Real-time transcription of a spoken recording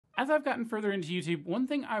As I've gotten further into YouTube, one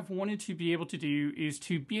thing I've wanted to be able to do is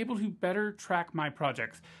to be able to better track my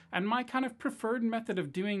projects. And my kind of preferred method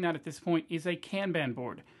of doing that at this point is a Kanban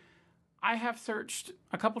board. I have searched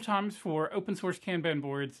a couple times for open source Kanban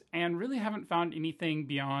boards and really haven't found anything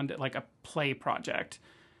beyond like a play project.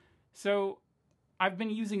 So I've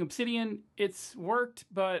been using Obsidian. It's worked,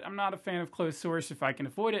 but I'm not a fan of closed source if I can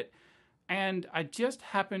avoid it. And I just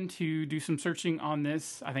happened to do some searching on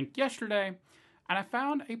this, I think yesterday, and I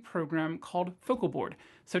found a program called Focalboard.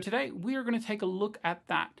 So today we are going to take a look at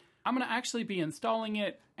that. I'm going to actually be installing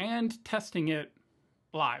it and testing it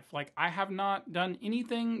live. Like, I have not done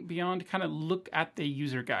anything beyond kind of look at the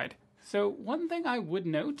user guide. So one thing I would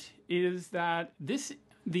note is that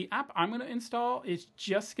the app I'm going to install is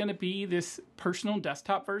just going to be this personal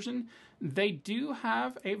desktop version. They do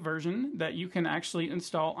have a version that you can actually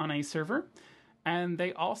install on a server. And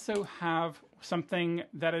they also have something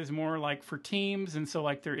that is more like for teams. And so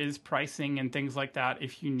like there is pricing and things like that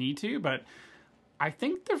if you need to. But I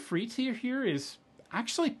think the free tier here is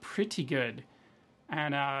actually pretty good.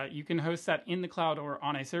 And you can host that in the cloud or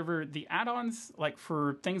on a server. The add-ons, like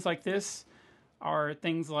for things like this, are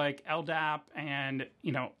things like LDAP and,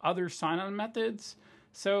 other sign-on methods.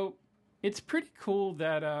 So it's pretty cool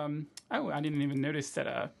that, I didn't even notice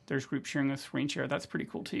that there's group sharing with screen share. That's pretty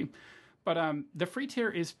cool too. But the free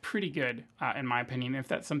tier is pretty good, in my opinion, if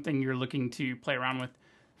that's something you're looking to play around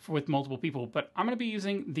with multiple people. But I'm going to be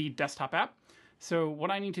using the desktop app. So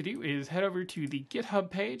what I need to do is head over to the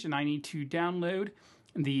GitHub page, and I need to download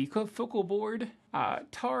the Focalboard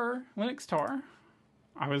Linux tar.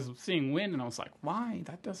 I was seeing Win, and I was like, why?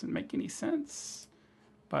 That doesn't make any sense.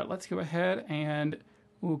 But let's go ahead, and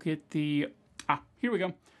we'll get the... here we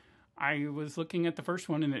go. I was looking at the first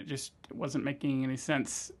one, and it just wasn't making any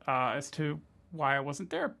sense as to why I wasn't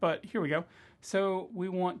there. But here we go. So we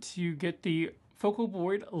want to get the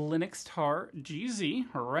Focalboard Linux tar GZ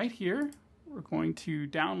right here. We're going to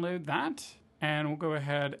download that, and we'll go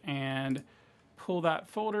ahead and pull that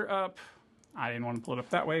folder up. I didn't want to pull it up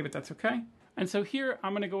that way, but that's okay. And so here,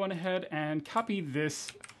 I'm going to go on ahead and copy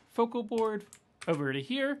this Focalboard over to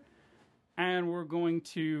here. And we're going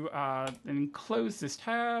to then close this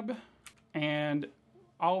tab. And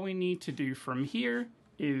all we need to do from here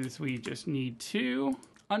is we just need to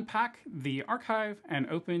unpack the archive and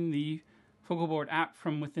open the Focalboard app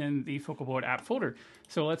from within the Focalboard app folder.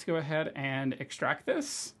 So let's go ahead and extract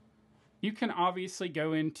this. You can obviously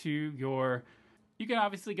go into your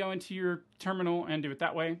terminal and do it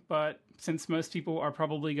that way, but since most people are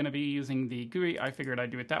probably going to be using the GUI, I figured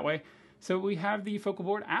I'd do it that way. So we have the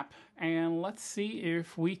Focalboard app, and let's see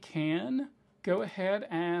if we can go ahead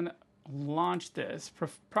and launch this.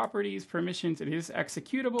 Properties, permissions, it is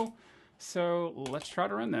executable. So let's try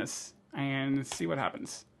to run this and see what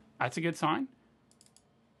happens. That's a good sign.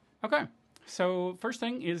 Okay, so first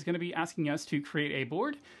thing is going to be asking us to create a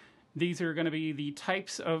board. These are going to be the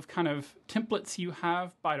types of kind of templates you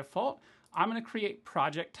have by default. I'm going to create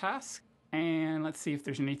project tasks, and let's see if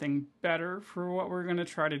there's anything better for what we're going to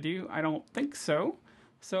try to do. I don't think so.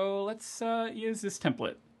 So let's use this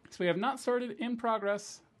template. So we have not started, in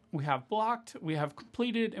progress, we have blocked, we have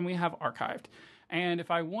completed, and we have archived. And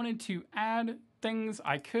if I wanted to add things,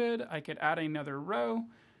 I could add another row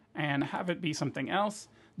and have it be something else.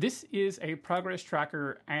 This is a progress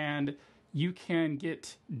tracker, and you can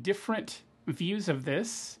get different views of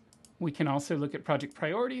this. We can also look at project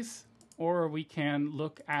priorities, or we can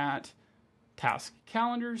look at task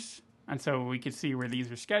calendars. And so we can see where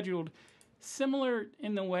these are scheduled, similar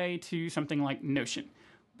in the way to something like Notion.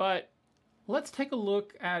 But let's take a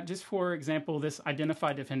look at, just for example, this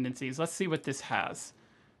identify dependencies. Let's see what this has.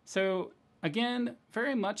 So again,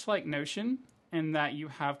 very much like Notion, in that you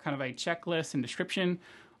have kind of a checklist and description.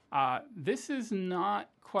 This is not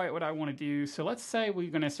quite what I want to do. So let's say we're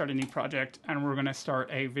going to start a new project, and we're going to start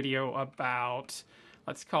a video about,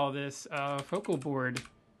 let's call this Focalboard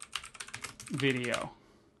video.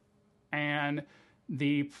 And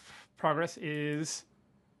the progress is,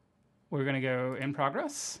 we're going to go in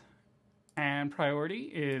progress. And priority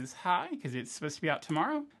is high because it's supposed to be out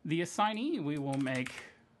tomorrow. The assignee we will make,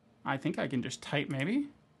 I think I can just type maybe.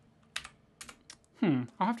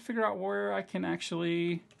 I'll have to figure out where I can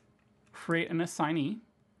actually create an assignee.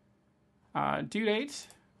 Due date,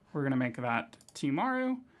 we're going to make that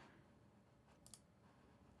tomorrow.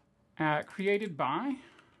 Created by.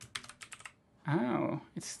 Oh,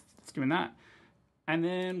 it's doing that. And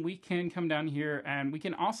then we can come down here, and we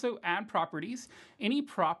can also add properties. Any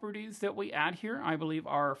properties that we add here, I believe,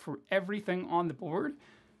 are for everything on the board.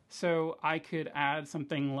 So I could add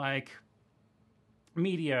something like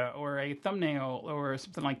media or a thumbnail or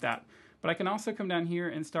something like that. But I can also come down here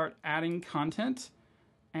and start adding content.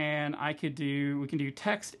 And we can do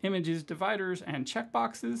text, images, dividers, and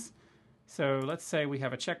checkboxes. So let's say we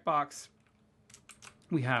have a checkbox.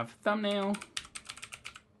 We have thumbnail.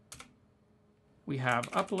 We have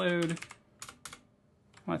upload.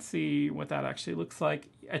 Let's see what that actually looks like.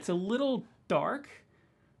 It's a little dark,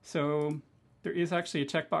 so there is actually a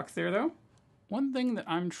checkbox there though. One thing that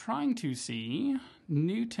I'm trying to see,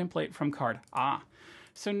 new template from card.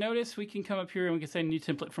 So notice we can come up here and we can say new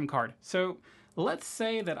template from card. So let's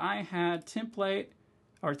say that I had template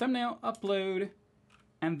or thumbnail, upload,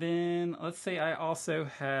 and then let's say I also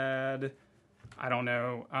had, I don't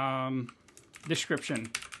know,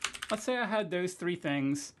 description. Let's say I had those three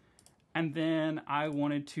things, and then I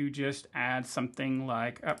wanted to just add something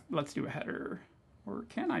like, let's do a header. Or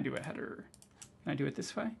can I do a header? Can I do it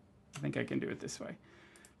this way? I think I can do it this way.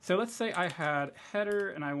 So let's say I had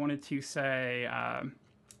header and I wanted to say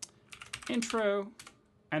intro,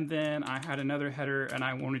 and then I had another header and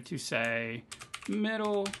I wanted to say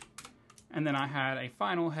middle, and then I had a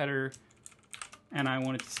final header and I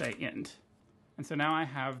wanted to say end. And so now I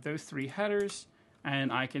have those three headers,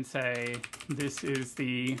 and I can say this is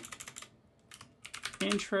the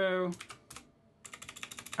intro.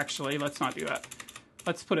 Actually, let's not do that.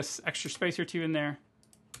 Let's put an extra space or two in there.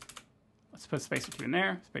 Let's put a space or two in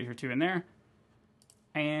there, space or two in there.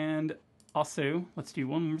 And also, let's do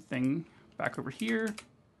one more thing back over here.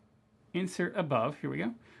 Insert above, here we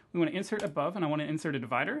go. We want to insert above, and I want to insert a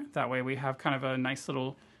divider. That way we have kind of a nice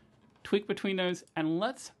little tweak between those. And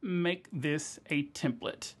let's make this a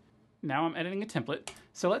template. Now I'm editing a template.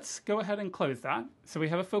 So let's go ahead and close that. So we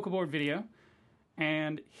have a Focalboard video,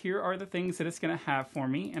 and here are the things that it's going to have for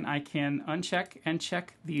me. And I can uncheck and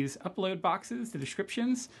check these upload boxes, the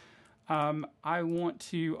descriptions. I want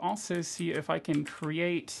to also see if I can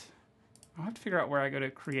create, I'll have to figure out where I go to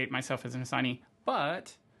create myself as an assignee.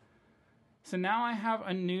 But, so now I have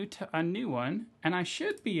a new one, and I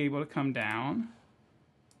should be able to come down.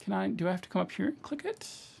 Do I have to come up here and click it?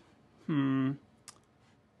 I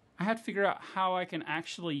have to figure out how I can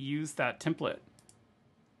actually use that template.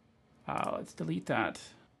 Let's delete that.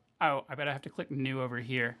 Oh, I bet I have to click new over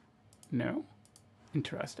here. No?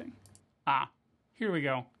 Interesting. Here we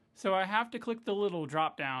go. So I have to click the little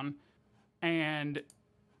drop down, and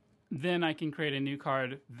then I can create a new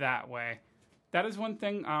card that way. That is one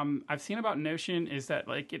thing I've seen about Notion, is that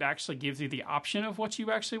like it actually gives you the option of what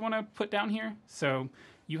you actually want to put down here. So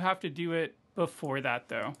you have to do it before that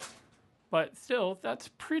though. But still, that's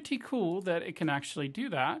pretty cool that it can actually do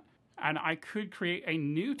that. And I could create a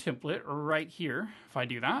new template right here if I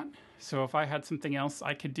do that. So if I had something else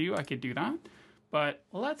I could do that. But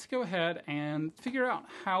let's go ahead and figure out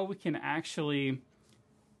how we can actually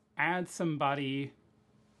add somebody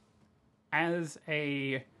as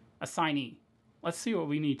a assignee. Let's see what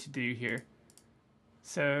we need to do here.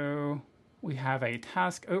 So we have a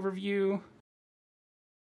task overview.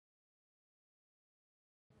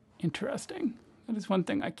 Interesting. That is one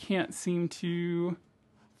thing I can't seem to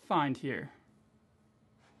find here.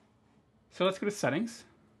 So let's go to settings,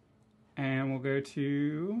 and we'll go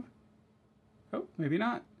to, oh, maybe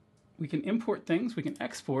not. We can import things, we can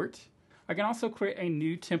export. I can also create a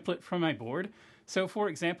new template from my board. So for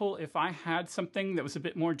example, if I had something that was a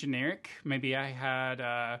bit more generic, maybe I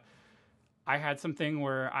had something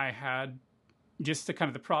where I had just the kind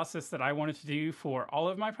of the process that I wanted to do for all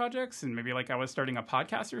of my projects, and maybe like I was starting a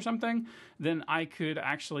podcast or something, then I could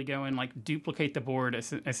actually go and like duplicate the board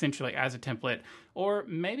essentially as a template. Or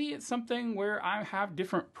maybe it's something where I have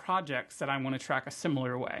different projects that I want to track a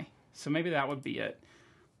similar way. So maybe that would be it.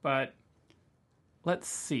 But let's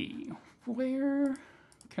see, where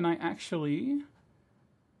can I actually,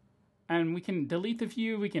 and we can delete the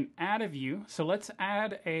view, we can add a view. So let's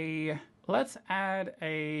add a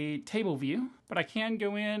table view, but I can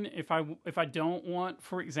go in if I don't want,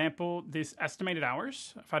 for example, this estimated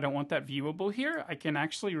hours. If I don't want that viewable here, I can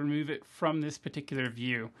actually remove it from this particular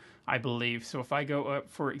view, I believe. So if I go up,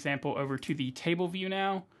 for example, over to the table view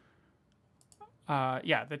now,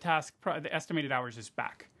 the estimated hours is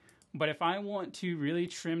back. But if I want to really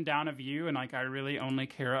trim down a view and like I really only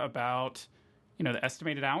care about, the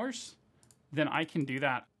estimated hours, then I can do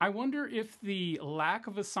that. I wonder if the lack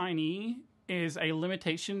of assignee is a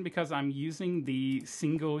limitation because I'm using the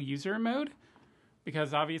single user mode,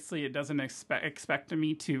 because obviously it doesn't expect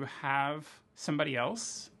me to have somebody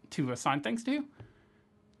else to assign things to.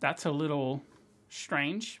 That's a little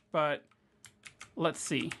strange, but let's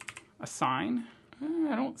see. Assign.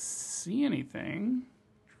 I don't see anything.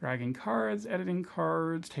 Dragging cards, editing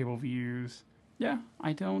cards, table views. Yeah,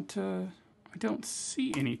 I don't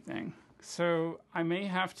see anything. So I may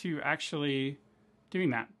have to actually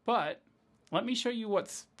doing that. But let me show you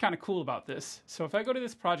what's kind of cool about this. So if I go to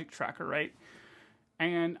this project tracker, right,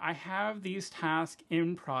 and I have these tasks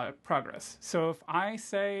in progress. So if I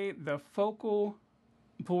say the focal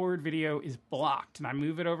board video is blocked and I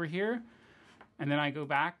move it over here, and then I go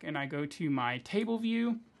back and I go to my table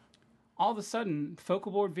view, all of a sudden,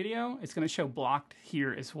 Focalboard video is going to show blocked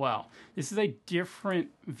here as well. This is a different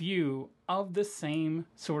view of the same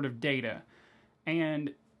sort of data.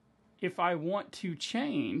 And if I want to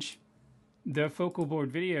change the Focalboard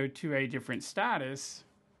video to a different status,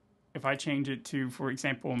 if I change it to, for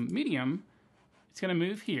example, medium, it's going to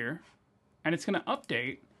move here and it's going to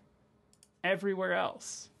update everywhere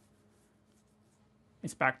else.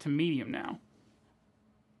 It's back to medium now.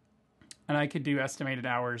 And I could do estimated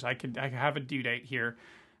hours. I could have a due date here.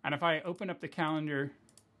 And if I open up the calendar,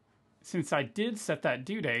 since I did set that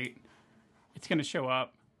due date, it's going to show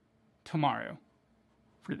up tomorrow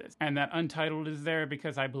for this. And that untitled is there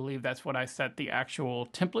because I believe that's what I set the actual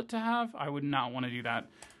template to have. I would not want to do that,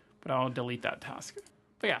 but I'll delete that task.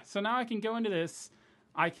 But yeah, so now I can go into this.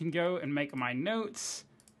 I can go and make my notes.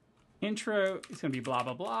 Intro is going to be blah,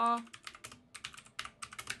 blah, blah.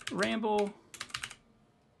 Ramble.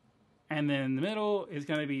 And then the middle is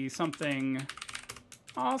going to be something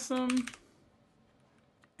awesome.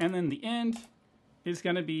 And then the end is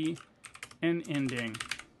going to be an ending.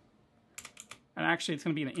 And actually, it's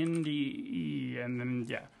going to be an NDE. And then,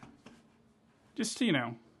 yeah. Just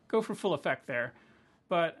to, go for full effect there.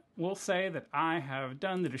 But we'll say that I have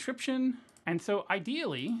done the description. And so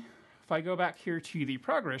ideally, if I go back here to the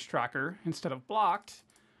progress tracker, instead of blocked,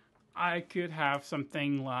 I could have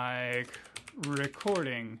something like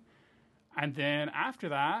recording. And then after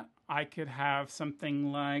that, I could have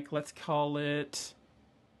something like, let's call it,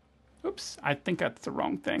 oops, I think that's the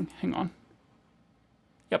wrong thing. Hang on.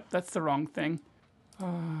 Yep, that's the wrong thing.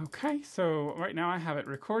 Okay, so right now I have it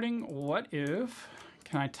recording. What if,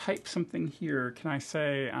 can I type something here? Can I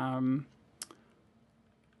say,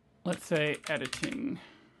 let's say editing.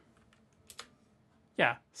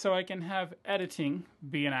 Yeah, so I can have editing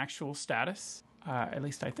be an actual status. At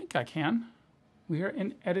least I think I can. We are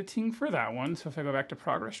in editing for that one. So if I go back to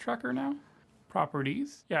progress tracker now,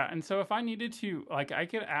 properties. Yeah, and so if I needed to, I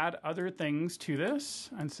could add other things to this.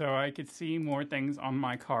 And so I could see more things on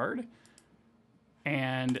my card.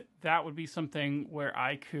 And that would be something where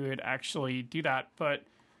I could actually do that. But,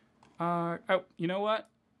 oh, you know what?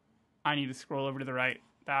 I need to scroll over to the right.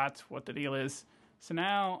 That's what the deal is. So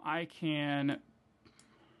now I can, at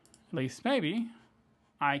least maybe,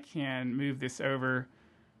 I can move this over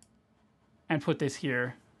and put this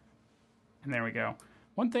here, and there we go.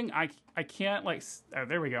 One thing I can't oh,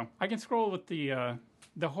 there we go. I can scroll with the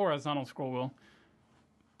horizontal scroll wheel,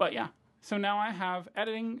 but yeah. So now I have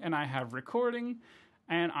editing and I have recording,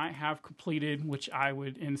 and I have completed, which I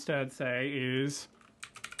would instead say is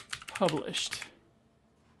published.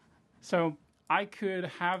 So I could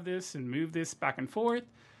have this and move this back and forth.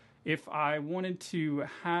 If I wanted to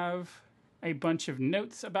have a bunch of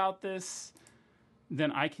notes about this, then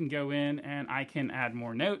I can go in and I can add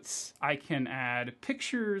more notes. I can add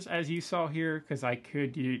pictures, as you saw here, because I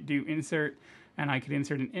could do insert, and I could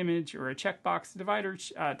insert an image or a checkbox divider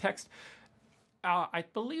text. I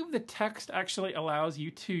believe the text actually allows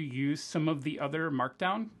you to use some of the other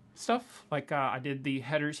markdown stuff. Like I did the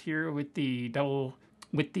headers here with the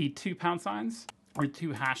 2 pound signs, or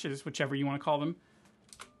 2 hashes, whichever you want to call them.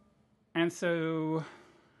 And so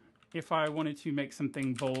if I wanted to make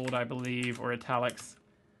something bold, I believe, or italics,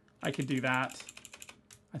 I could do that.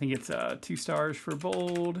 I think it's 2 stars for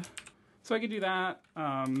bold. So I could do that.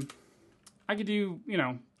 I could do,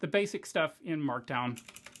 the basic stuff in Markdown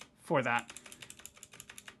for that.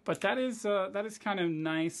 But that is kind of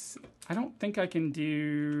nice. I don't think I can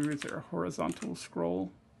do, is there a horizontal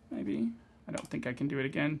scroll, maybe? I don't think I can do it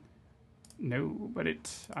again. No, but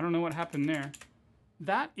I don't know what happened there.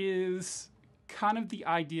 That is kind of the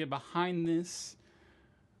idea behind this.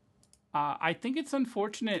 I think it's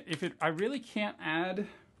unfortunate if I really can't add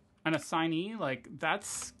an assignee.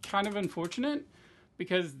 That's kind of unfortunate,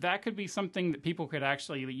 because that could be something that people could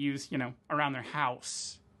actually use, around their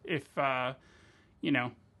house. If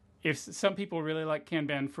some people really like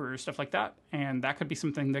Kanban for stuff like that, and that could be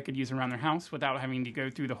something they could use around their house without having to go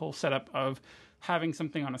through the whole setup of having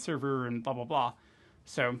something on a server and blah, blah, blah.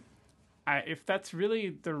 So if that's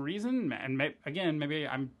really the reason, and maybe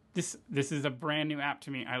this is a brand new app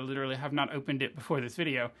to me. I literally have not opened it before this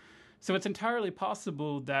video. So it's entirely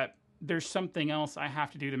possible that there's something else I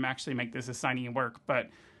have to do to actually make this assignee work. But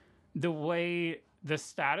the way the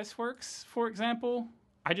status works, for example,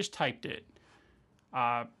 I just typed it.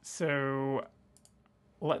 So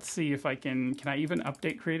let's see if can I even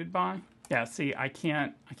update created by? Yeah, see, I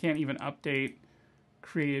can't even update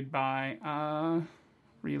created by.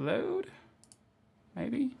 Reload,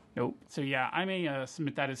 maybe? Nope. So yeah, I may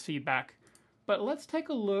submit that as feedback. But let's take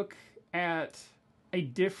a look at a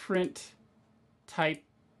different type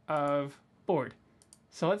of board.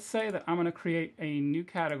 So let's say that I'm going to create a new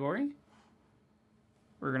category.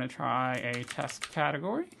 We're going to try a test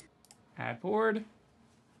category. Add board.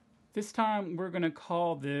 This time we're going to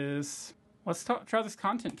call this, let's try this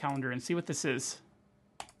content calendar and see what this is.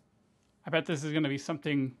 I bet this is going to be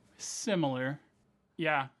something similar.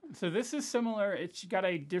 Yeah, so this is similar. It's got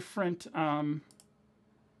a different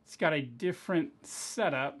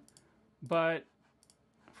setup, but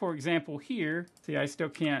for example here, see, I still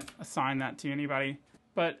can't assign that to anybody,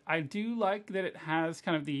 but I do like that it has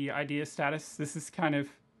kind of the idea status. This is kind of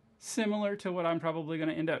similar to what I'm probably going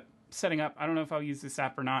to end up setting up. I don't know if I'll use this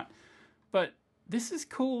app or not, but this is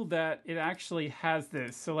cool that it actually has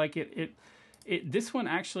this. So like this one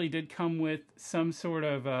actually did come with some sort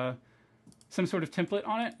of template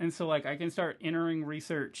on it, and so like I can start entering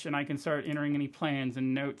research, and I can start entering any plans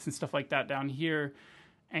and notes and stuff like that down here.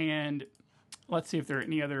 And let's see if there are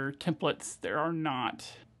any other templates. There are not,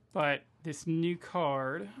 but this new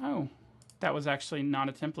card, oh, that was actually not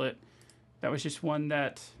a template. That was just one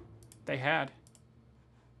that they had.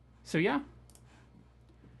 So yeah.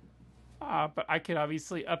 But I could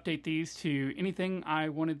obviously update these to anything I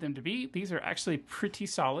wanted them to be. These are actually pretty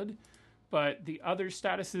solid. But the other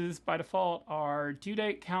statuses by default are due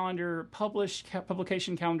date, calendar,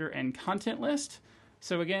 publication calendar, and content list.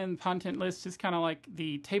 So again, content list is kind of like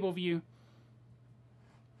the table view,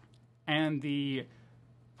 and the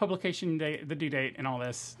publication date, the due date, and all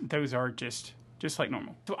this, those are just like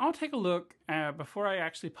normal. So I'll take a look before I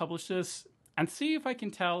actually publish this and see if I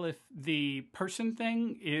can tell if the person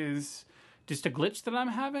thing is just a glitch that I'm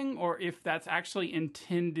having, or if that's actually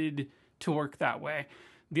intended to work that way.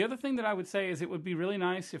 The other thing that I would say is it would be really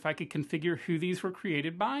nice if I could configure who these were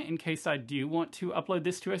created by in case I do want to upload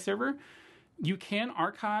this to a server. You can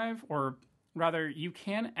archive, or rather you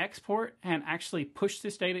can export and actually push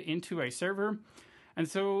this data into a server. And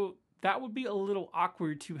so that would be a little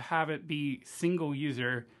awkward to have it be single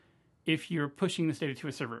user if you're pushing this data to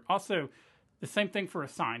a server. Also, the same thing for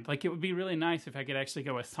assigned. Like, it would be really nice if I could actually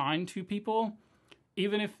go assign to people,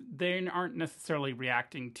 even if they aren't necessarily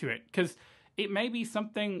reacting to it. Because it may be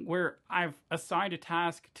something where I've assigned a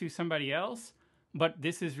task to somebody else, but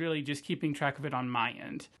this is really just keeping track of it on my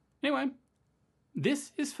end. Anyway,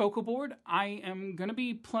 this is Focalboard. I am going to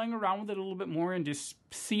be playing around with it a little bit more and just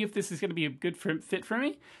see if this is going to be a good fit for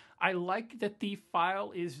me. I like that the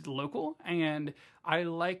file is local, and I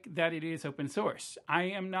like that it is open source. I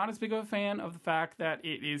am not as big of a fan of the fact that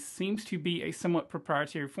it seems to be a somewhat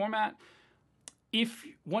proprietary format. If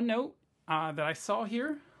one note that I saw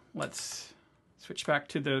here, let's switch back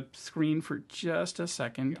to the screen for just a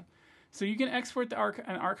second. So you can export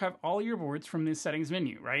and archive all your boards from this settings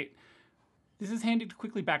menu, right? This is handy to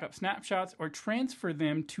quickly back up snapshots or transfer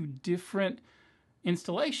them to different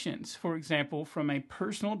installations. For example, from a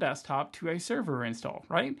personal desktop to a server install,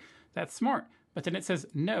 right? That's smart. But then it says,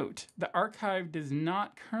 note, the archive does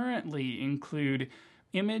not currently include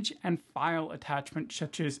image and file attachments,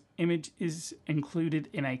 such as image is included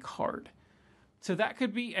in a card. So that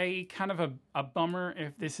could be a kind of a bummer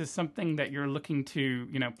if this is something that you're looking to,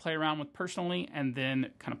 play around with personally and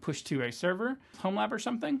then kind of push to a server, home lab or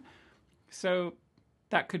something. So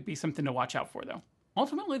that could be something to watch out for, though.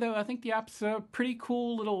 Ultimately, though, I think the app's a pretty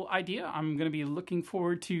cool little idea. I'm going to be looking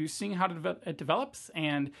forward to seeing how it develops.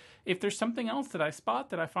 And if there's something else that I spot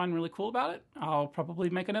that I find really cool about it, I'll probably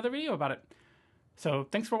make another video about it. So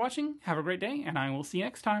thanks for watching. Have a great day, and I will see you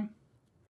next time.